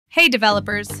Hey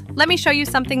developers, let me show you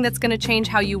something that's going to change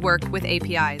how you work with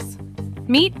APIs.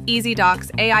 Meet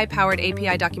EasyDocs AI-powered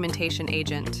API documentation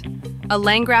agent, a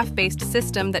LangGraph-based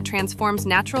system that transforms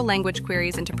natural language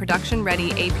queries into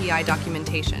production-ready API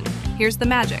documentation. Here's the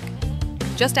magic.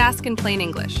 Just ask in plain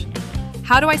English.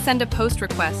 How do I send a post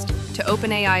request to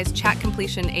OpenAI's chat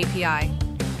completion API?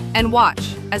 And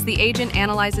watch as the agent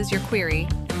analyzes your query,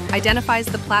 identifies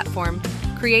the platform,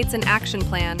 creates an action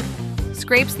plan,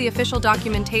 scrapes the official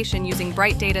documentation using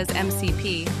Bright Data's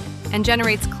MCP, and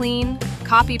generates clean,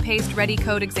 copy-paste ready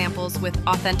code examples with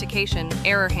authentication,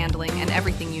 error handling, and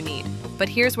everything you need. But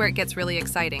here's where it gets really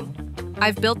exciting.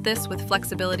 I've built this with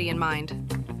flexibility in mind.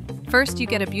 First, you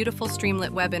get a beautiful Streamlit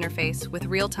Web Interface with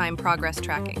real-time progress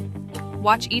tracking.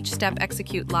 Watch each step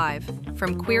execute live,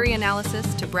 from query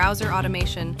analysis to browser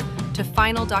automation to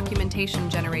final documentation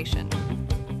generation.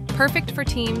 Perfect for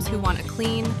teams who want a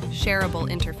clean, shareable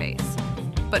interface.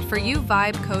 But for you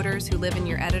vibe coders who live in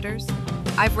your editors,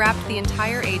 I've wrapped the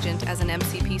entire agent as an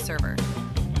MCP server.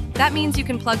 That means you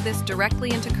can plug this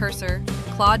directly into Cursor,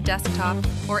 Claude Desktop,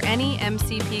 or any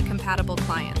MCP-compatible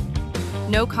client.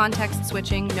 No context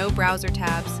switching, no browser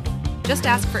tabs. Just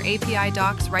ask for API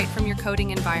docs right from your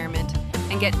coding environment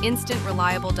and get instant,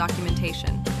 reliable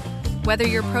documentation. Whether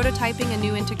you're prototyping a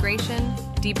new integration,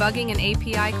 debugging an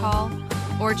API call,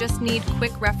 or just need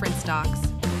quick reference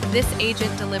docs, this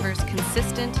agent delivers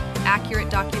consistent, accurate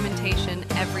documentation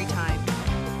every time.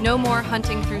 No more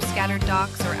hunting through scattered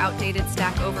docs or outdated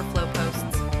Stack Overflow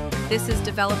posts. This is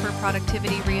developer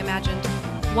productivity reimagined.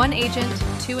 One agent,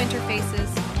 two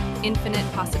interfaces, infinite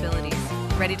possibilities.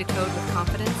 Ready to code with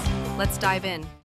confidence? Let's dive in.